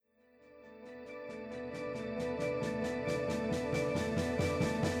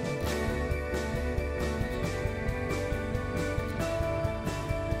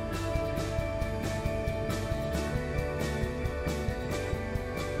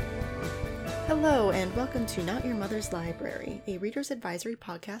Hello, and welcome to Not Your Mother's Library, a reader's advisory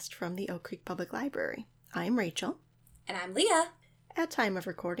podcast from the Oak Creek Public Library. I'm Rachel. And I'm Leah. At time of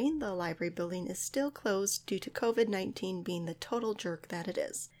recording, the library building is still closed due to COVID-19 being the total jerk that it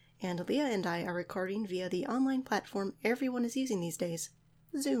is. And Leah and I are recording via the online platform everyone is using these days,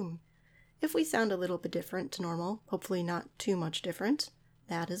 Zoom. If we sound a little bit different to normal, hopefully not too much different,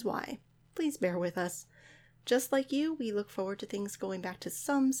 that is why. Please bear with us. Just like you, we look forward to things going back to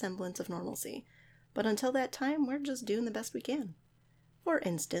some semblance of normalcy. But until that time, we're just doing the best we can. For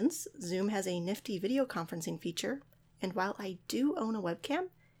instance, Zoom has a nifty video conferencing feature, and while I do own a webcam,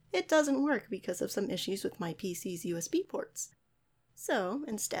 it doesn't work because of some issues with my PC's USB ports. So,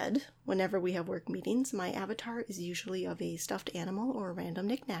 instead, whenever we have work meetings, my avatar is usually of a stuffed animal or a random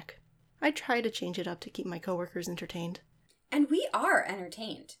knickknack. I try to change it up to keep my coworkers entertained. And we are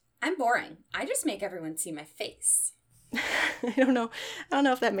entertained. I'm boring. I just make everyone see my face. I don't know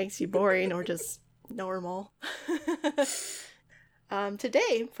if that makes you boring or just normal.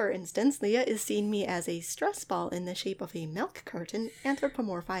 Today, for instance, Leah is seeing me as a stress ball in the shape of a milk carton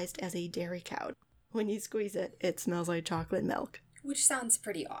anthropomorphized as a dairy cow. When you squeeze it, it smells like chocolate milk. Which sounds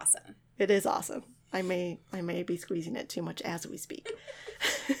pretty awesome. It is awesome. I may be squeezing it too much as we speak.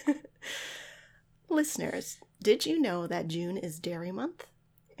 Listeners, did you know that June is Dairy Month?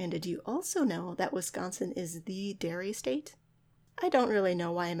 And did you also know that Wisconsin is the dairy state? I don't really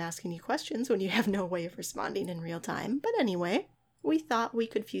know why I'm asking you questions when you have no way of responding in real time, but anyway, we thought we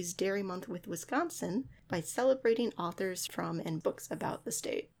could fuse Dairy Month with Wisconsin by celebrating authors from and books about the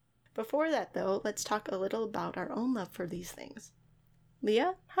state. Before that, though, let's talk a little about our own love for these things.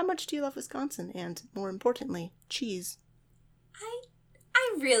 Leah, how much do you love Wisconsin and, more importantly, cheese?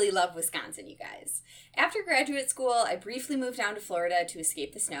 I really love Wisconsin, you guys. After graduate school, I briefly moved down to Florida to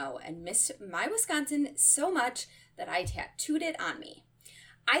escape the snow and missed my Wisconsin so much that I tattooed it on me.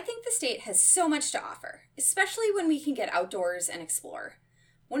 I think the state has so much to offer, especially when we can get outdoors and explore.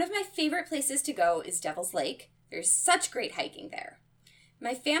 One of my favorite places to go is Devil's Lake. There's such great hiking there.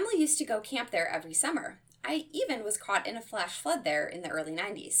 My family used to go camp there every summer. I even was caught in a flash flood there in the early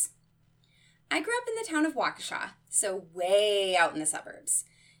 90s. I grew up in the town of Waukesha, so way out in the suburbs.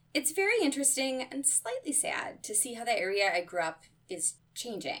 It's very interesting and slightly sad to see how the area I grew up is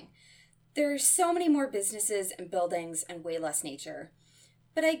changing. There are so many more businesses and buildings and way less nature.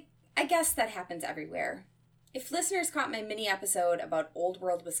 But I guess that happens everywhere. If listeners caught my mini episode about Old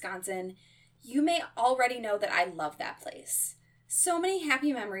World Wisconsin, you may already know that I love that place. So many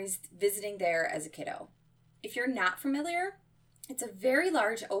happy memories visiting there as a kiddo. If you're not familiar, it's a very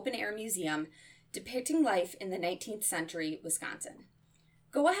large open-air museum depicting life in the 19th century Wisconsin.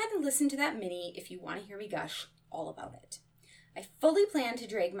 Go ahead and listen to that mini if you want to hear me gush all about it. I fully plan to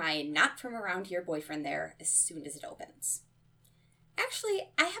drag my not-from-around-here boyfriend there as soon as it opens.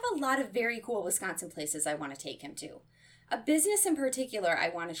 Actually, I have a lot of very cool Wisconsin places I want to take him to. A business in particular I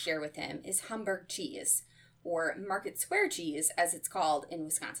want to share with him is Hamburg Cheese, or Market Square Cheese as it's called in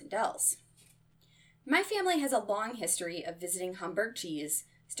Wisconsin Dells. My family has a long history of visiting Hamburg Cheese,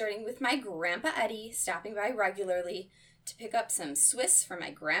 starting with my Grandpa Eddie stopping by regularly to pick up some Swiss for my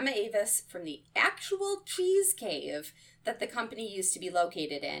Grandma Avis from the actual cheese cave that the company used to be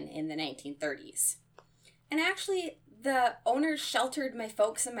located in the 1930s. And actually, the owners sheltered my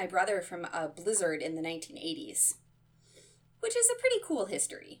folks and my brother from a blizzard in the 1980s, which is a pretty cool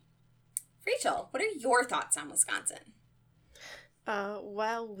history. Rachel, what are your thoughts on Wisconsin?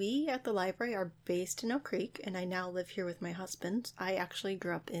 While we at the library are based in Oak Creek, and I now live here with my husband, I actually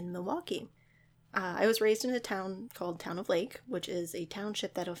grew up in Milwaukee. I was raised in a town called Town of Lake, which is a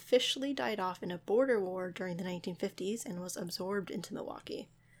township that officially died off in a border war during the 1950s and was absorbed into Milwaukee.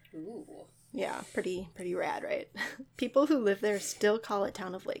 Ooh. Yeah, pretty rad, right? People who live there still call it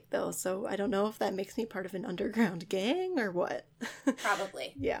Town of Lake, though, so I don't know if that makes me part of an underground gang or what.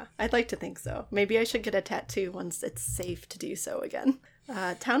 Probably. Yeah, I'd like to think so. Maybe I should get a tattoo once it's safe to do so again.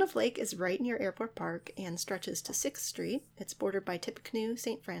 Town of Lake is right near Airport Park and stretches to 6th Street. It's bordered by Tippecanoe,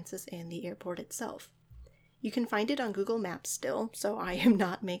 St. Francis, and the airport itself. You can find it on Google Maps still, so I am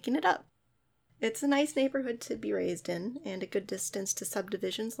not making it up. It's a nice neighborhood to be raised in, and a good distance to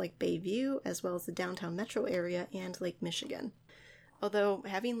subdivisions like Bayview, as well as the downtown metro area and Lake Michigan. Although,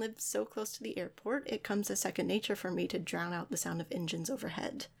 having lived so close to the airport, it comes as second nature for me to drown out the sound of engines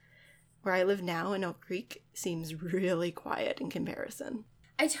overhead. Where I live now in Oak Creek seems really quiet in comparison.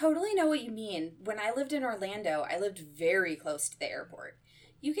 I totally know what you mean. When I lived in Orlando, I lived very close to the airport.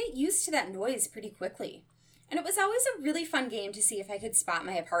 You get used to that noise pretty quickly. And it was always a really fun game to see if I could spot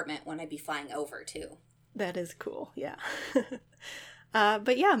my apartment when I'd be flying over, too. That is cool, yeah.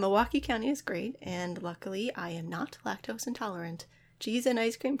 But yeah, Milwaukee County is great, and luckily I am not lactose intolerant. Cheese and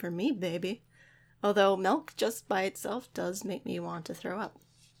ice cream for me, baby. Although milk just by itself does make me want to throw up.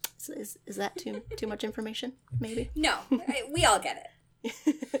 Is that too much information, maybe? No, we all get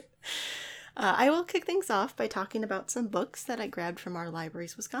it. I will kick things off by talking about some books that I grabbed from our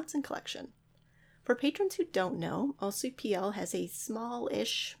library's Wisconsin collection. For patrons who don't know, OCPL has a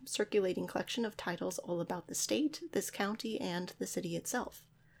small-ish circulating collection of titles all about the state, this county, and the city itself.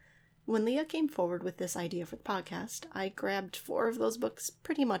 When Leah came forward with this idea for the podcast, I grabbed 4 of those books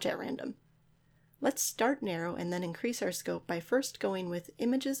pretty much at random. Let's start narrow and then increase our scope by first going with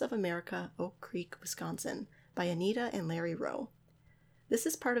Images of America, Oak Creek, Wisconsin, by Anita and Larry Rowe. This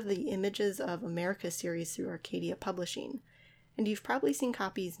is part of the Images of America series through Arcadia Publishing, and you've probably seen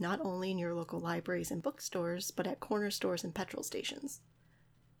copies not only in your local libraries and bookstores, but at corner stores and petrol stations.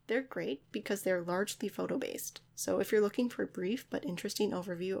 They're great because they're largely photo-based, so if you're looking for a brief but interesting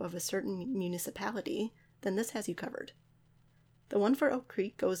overview of a certain municipality, then this has you covered. The one for Oak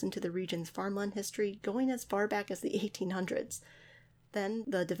Creek goes into the region's farmland history going as far back as the 1800s, then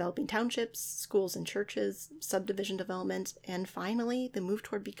the developing townships, schools and churches, subdivision development, and finally the move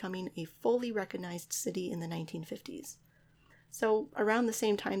toward becoming a fully recognized city in the 1950s. So around the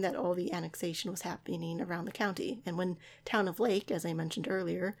same time that all the annexation was happening around the county, and when Town of Lake, as I mentioned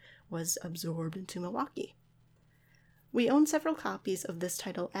earlier, was absorbed into Milwaukee. We own several copies of this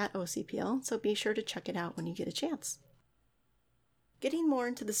title at OCPL, so be sure to check it out when you get a chance. Getting more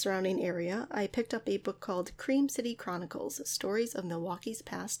into the surrounding area, I picked up a book called Cream City Chronicles, Stories of Milwaukee's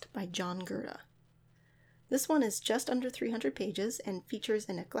Past by John Gerda. This one is just under 300 pages and features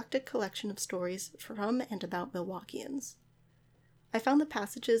an eclectic collection of stories from and about Milwaukeeans. I found the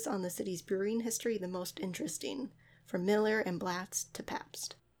passages on the city's brewing history the most interesting, from Miller and Blatz to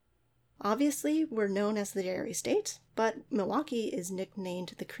Pabst. Obviously, we're known as the Dairy State, but Milwaukee is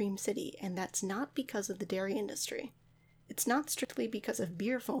nicknamed the Cream City, and that's not because of the dairy industry. It's not strictly because of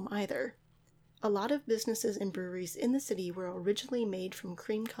beer foam either. A lot of businesses and breweries in the city were originally made from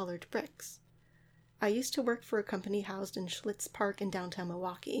cream-colored bricks. I used to work for a company housed in Schlitz Park in downtown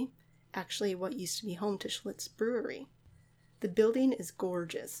Milwaukee, actually what used to be home to Schlitz Brewery. The building is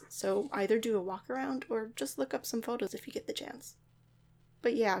gorgeous, so either do a walk around or just look up some photos if you get the chance.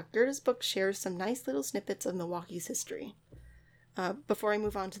 But yeah, Gerda's book shares some nice little snippets of Milwaukee's history. Before I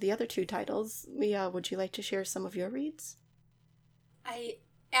move on to the other 2 titles, Leah, would you like to share some of your reads? I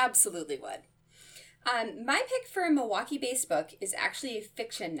absolutely would. My pick for a Milwaukee-based book is actually a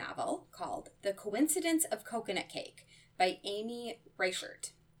fiction novel called The Coincidence of Coconut Cake by Amy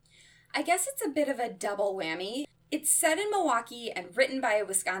Reichert. I guess it's a bit of a double whammy. It's set in Milwaukee and written by a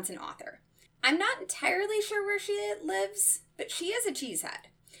Wisconsin author. I'm not entirely sure where she lives, but she is a cheesehead.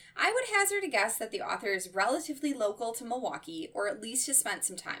 I would hazard a guess that the author is relatively local to Milwaukee, or at least has spent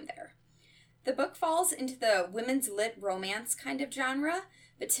some time there. The book falls into the women's lit romance kind of genre,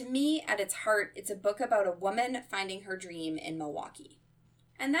 but to me, at its heart, it's a book about a woman finding her dream in Milwaukee.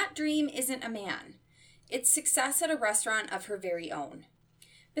 And that dream isn't a man. It's success at a restaurant of her very own.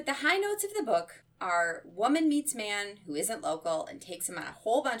 But the high notes of the book are woman meets man who isn't local and takes him on a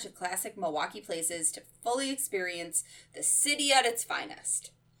whole bunch of classic Milwaukee places to fully experience the city at its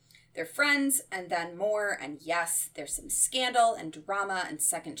finest. They're friends, and then more, and yes, there's some scandal and drama and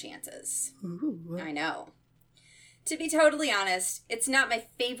second chances. Ooh. I know. To be totally honest, it's not my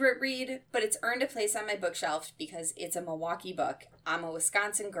favorite read, but it's earned a place on my bookshelf because it's a Milwaukee book. I'm a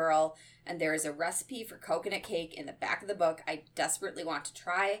Wisconsin girl, and there is a recipe for coconut cake in the back of the book I desperately want to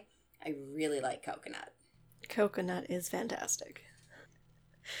try. I really like coconut. Coconut is fantastic.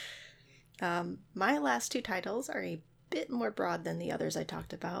 My last 2 titles are a bit more broad than the others I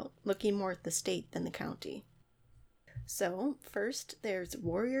talked about, looking more at the state than the county. So, first, there's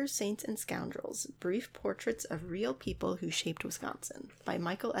Warriors, Saints, and Scoundrels, Brief Portraits of Real People Who Shaped Wisconsin, by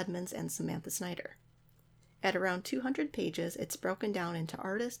Michael Edmonds and Samantha Snyder. At around 200 pages, it's broken down into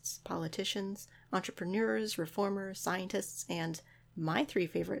artists, politicians, entrepreneurs, reformers, scientists, and my 3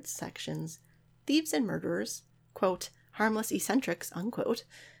 favorite sections, thieves and murderers, quote, harmless eccentrics, unquote,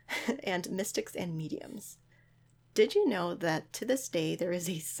 and mystics and mediums. Did you know that to this day there is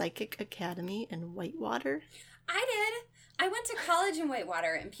a psychic academy in Whitewater? I did. I went to college in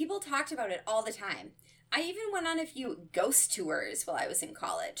Whitewater and people talked about it all the time. I even went on a few ghost tours while I was in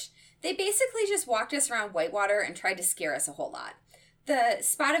college. They basically just walked us around Whitewater and tried to scare us a whole lot. The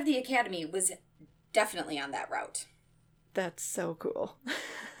spot of the academy was definitely on that route. That's so cool.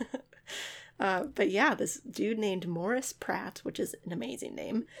 But yeah, this dude named Morris Pratt, which is an amazing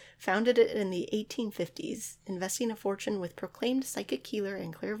name, founded it in the 1850s, investing a fortune with proclaimed psychic healer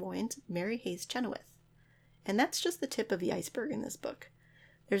and clairvoyant Mary Hayes Chenoweth. And that's just the tip of the iceberg in this book.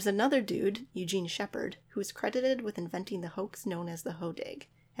 There's another dude, Eugene Shepard, who's credited with inventing the hoax known as the Hodag.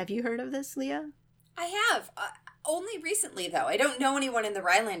 Have you heard of this, Leah? I have. Only recently, though. I don't know anyone in the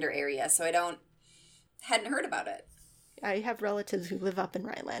Rhinelander area, so hadn't heard about it. I have relatives who live up in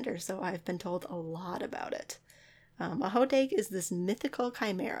Rhinelander, so I've been told a lot about it. A hodag is this mythical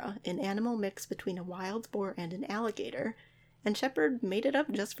chimera, an animal mix between a wild boar and an alligator, and Shepard made it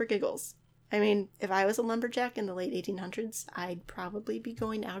up just for giggles. I mean, if I was a lumberjack in the late 1800s, I'd probably be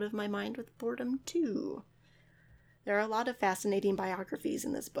going out of my mind with boredom too. There are a lot of fascinating biographies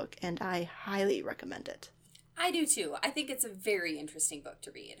in this book, and I highly recommend it. I do too. I think it's a very interesting book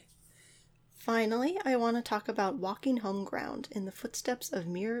to read. Finally, I want to talk about Walking Home Ground in the Footsteps of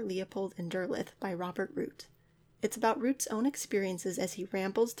Muir, Leopold, and Derleth by Robert Root. It's about Root's own experiences as he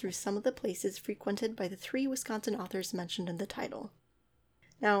rambles through some of the places frequented by the 3 Wisconsin authors mentioned in the title.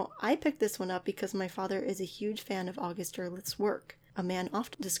 Now, I picked this one up because my father is a huge fan of August Derleth's work, a man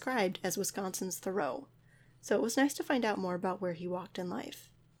often described as Wisconsin's Thoreau. So it was nice to find out more about where he walked in life.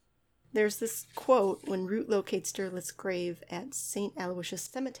 There's this quote when Root locates Derleth's grave at St. Aloysius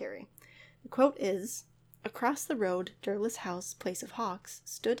Cemetery. The quote is, "Across the road, Derleth's house, Place of Hawks,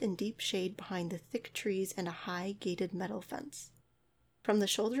 stood in deep shade behind the thick trees and a high, gated metal fence. From the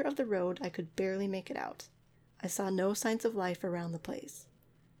shoulder of the road I could barely make it out. I saw no signs of life around the place.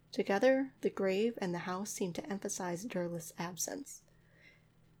 Together, the grave and the house seemed to emphasize Derleth's absence."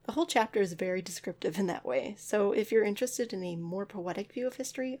 The whole chapter is very descriptive in that way, so if you're interested in a more poetic view of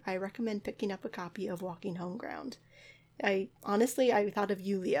history, I recommend picking up a copy of Walking Home Ground. I thought of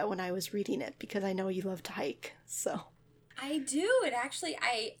you, Leah, when I was reading it, because I know you love to hike, so. I do. It actually,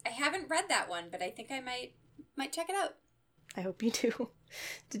 I haven't read that one, but I think I might check it out. I hope you do.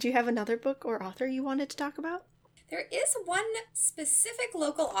 Did you have another book or author you wanted to talk about? There is one specific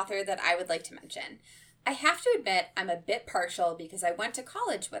local author that I would like to mention. I have to admit I'm a bit partial because I went to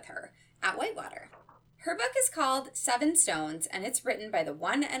college with her at Whitewater. Her book is called Seven Stones, and it's written by the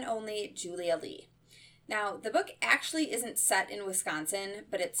one and only Julia Lee. Now, the book actually isn't set in Wisconsin,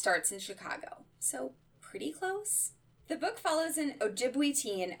 but it starts in Chicago, so pretty close. The book follows an Ojibwe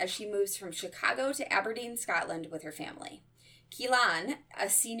teen as she moves from Chicago to Aberdeen, Scotland with her family. Keelan, a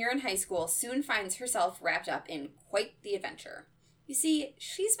senior in high school, soon finds herself wrapped up in quite the adventure. You see,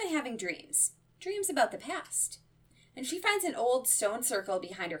 she's been having dreams about the past. And she finds an old stone circle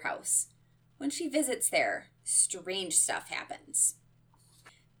behind her house. When she visits there, strange stuff happens.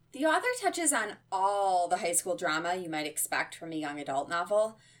 The author touches on all the high school drama you might expect from a young adult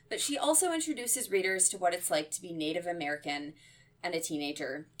novel, but she also introduces readers to what it's like to be Native American and a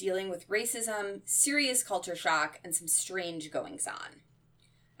teenager, dealing with racism, serious culture shock, and some strange goings-on.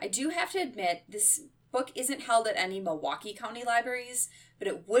 I do have to admit, this book isn't held at any Milwaukee County libraries, but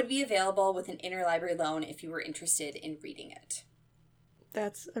it would be available with an interlibrary loan if you were interested in reading it.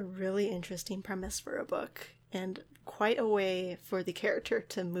 That's a really interesting premise for a book, and quite a way for the character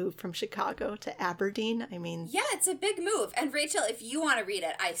to move from Chicago to Aberdeen. Yeah, it's a big move. And Rachel, if you want to read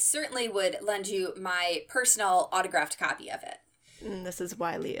it, I certainly would lend you my personal autographed copy of it. And this is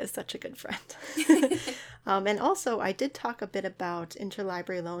why Leah is such a good friend. And also, I did talk a bit about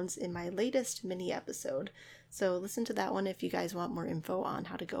interlibrary loans in my latest mini episode, so listen to that one if you guys want more info on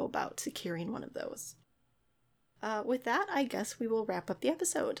how to go about securing one of those. With that, I guess we will wrap up the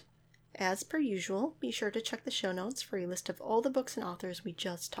episode. As per usual, be sure to check the show notes for a list of all the books and authors we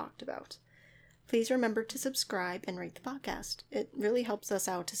just talked about. Please remember to subscribe and rate the podcast. It really helps us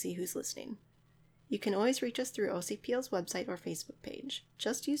out to see who's listening. You can always reach us through OCPL's website or Facebook page.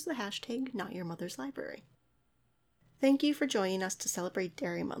 Just use the hashtag #NotYourMothersLibrary. Thank you for joining us to celebrate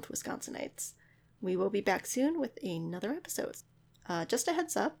Dairy Month, Wisconsinites. We will be back soon with another episode. Just a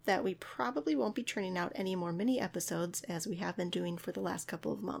heads up that we probably won't be churning out any more mini episodes as we have been doing for the last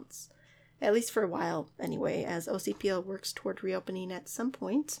couple of months. At least for a while, anyway, as OCPL works toward reopening at some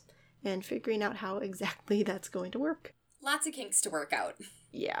point and figuring out how exactly that's going to work. Lots of kinks to work out.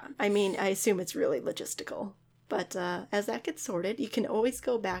 Yeah, I assume it's really logistical. But as that gets sorted, you can always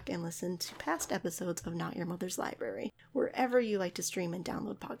go back and listen to past episodes of Not Your Mother's Library, wherever you like to stream and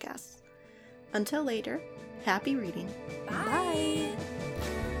download podcasts. Until later, happy reading. Bye!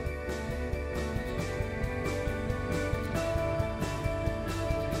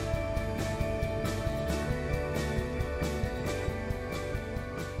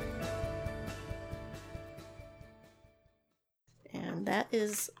 And that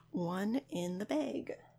is one in the bag.